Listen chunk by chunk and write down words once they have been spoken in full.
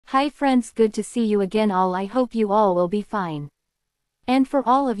Hi friends, good to see you again all. I hope you all will be fine. And for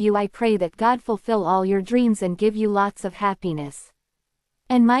all of you I pray that God fulfill all your dreams and give you lots of happiness.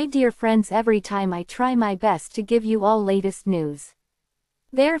 And my dear friends, every time I try my best to give you all latest news.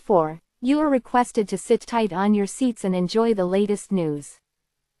 Therefore, you are requested to sit tight on your seats and enjoy the latest news.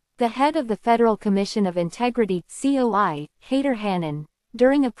 The head of the Federal Commission of Integrity, COI, Haider Hanoun,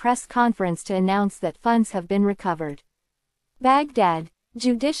 during a press conference to announce that funds have been recovered. Baghdad.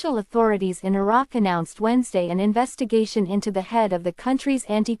 Judicial authorities in Iraq announced Wednesday an investigation into the head of the country's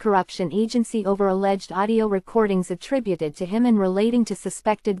anti-corruption agency over alleged audio recordings attributed to him and relating to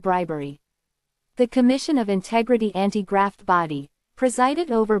suspected bribery. The Commission of Integrity anti-graft body,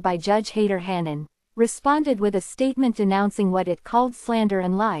 presided over by Judge Haider Hanoun, responded with a statement denouncing what it called slander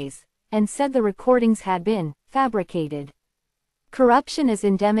and lies, and said the recordings had been fabricated. Corruption is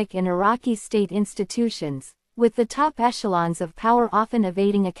endemic in Iraqi state institutions, with the top echelons of power often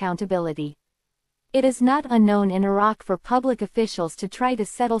evading accountability. It is not unknown in Iraq for public officials to try to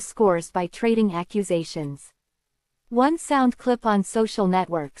settle scores by trading accusations. One sound clip on social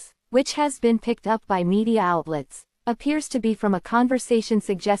networks, which has been picked up by media outlets, appears to be from a conversation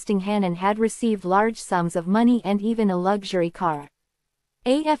suggesting Hanoun had received large sums of money and even a luxury car.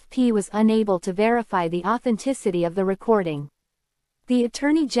 AFP was unable to verify the authenticity of the recording. The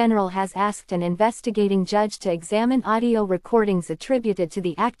Attorney General has asked an investigating judge to examine audio recordings attributed to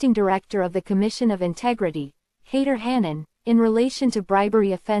the acting director of the Commission of Integrity, Haider Hanoun, in relation to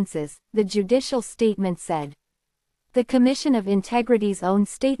bribery offenses, the judicial statement said. The Commission of Integrity's own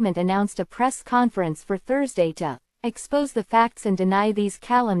statement announced a press conference for Thursday to expose the facts and deny these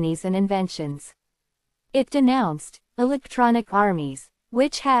calumnies and inventions. It denounced electronic armies,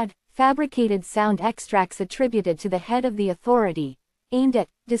 which had fabricated sound extracts attributed to the head of the authority, aimed at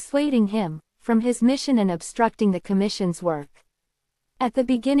dissuading him from his mission and obstructing the Commission's work. At the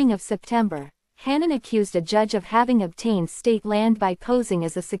beginning of September, Hanoun accused a judge of having obtained state land by posing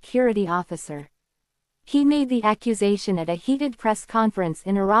as a security officer. He made the accusation at a heated press conference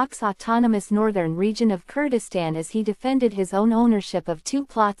in Iraq's autonomous northern region of Kurdistan as he defended his own ownership of 2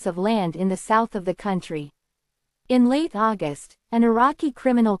 plots of land in the south of the country. In late August, an Iraqi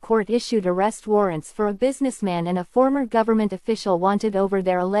criminal court issued arrest warrants for a businessman and a former government official wanted over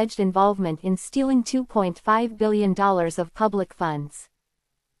their alleged involvement in stealing $2.5 billion of public funds.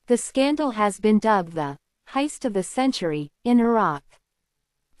 The scandal has been dubbed the heist of the century in Iraq.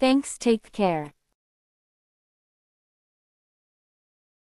 Thanks, take care.